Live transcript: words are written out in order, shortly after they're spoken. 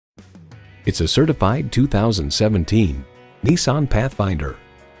It's a certified 2017 Nissan Pathfinder.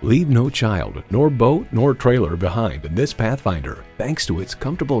 Leave no child, nor boat, nor trailer behind in this Pathfinder thanks to its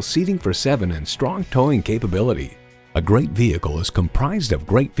comfortable seating for 7 and strong towing capability. A great vehicle is comprised of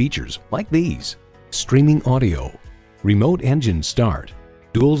great features like these: streaming audio, remote engine start,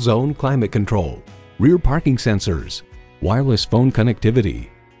 dual zone climate control, rear parking sensors, wireless phone connectivity,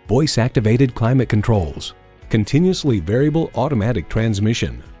 voice activated climate controls, continuously variable automatic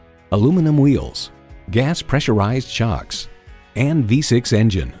transmission, aluminum wheels, gas pressurized shocks, and V6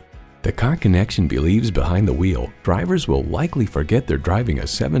 engine. The Car Connection believes behind the wheel, drivers will likely forget they're driving a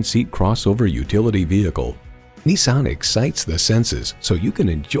 7-seat crossover utility vehicle. Nissan excites the senses so you can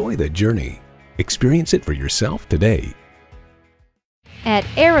enjoy the journey. Experience it for yourself today. At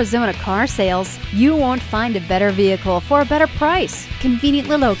Arizona Car Sales, you won't find a better vehicle for a better price.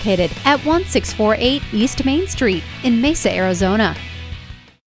 Conveniently located at 1648 East Main Street in Mesa, Arizona.